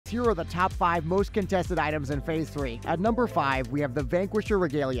here are the top 5 most contested items in Phase 3. At number 5, we have the Vanquisher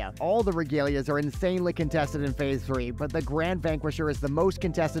Regalia. All the Regalias are insanely contested in Phase 3, but the Grand Vanquisher is the most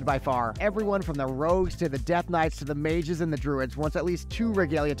contested by far. Everyone from the Rogues to the Death Knights to the Mages and the Druids wants at least 2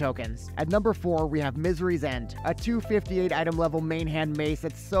 Regalia tokens. At number 4, we have Misery's End, a 258 item level main hand mace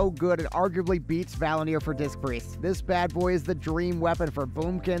that's so good it arguably beats Valinir for Disc Priests. This bad boy is the dream weapon for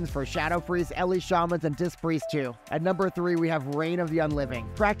Boomkins, for Shadow Priests, Ellie Shamans, and Disc Priests too. At number 3, we have Reign of the Unliving.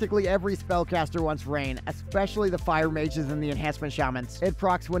 Practically every spellcaster wants Reign, especially the Fire Mages and the Enhancement Shamans. It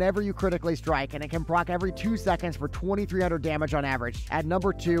procs whenever you critically strike, and it can proc every 2 seconds for 2300 damage on average. At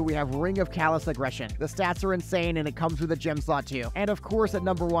number 2, we have Ring of Callous Aggression. The stats are insane, and it comes with a gem slot too. And of course, at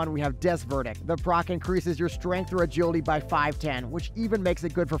number 1, we have Death's Verdict. The proc increases your strength or agility by 510, which even makes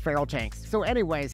it good for feral tanks. So anyways,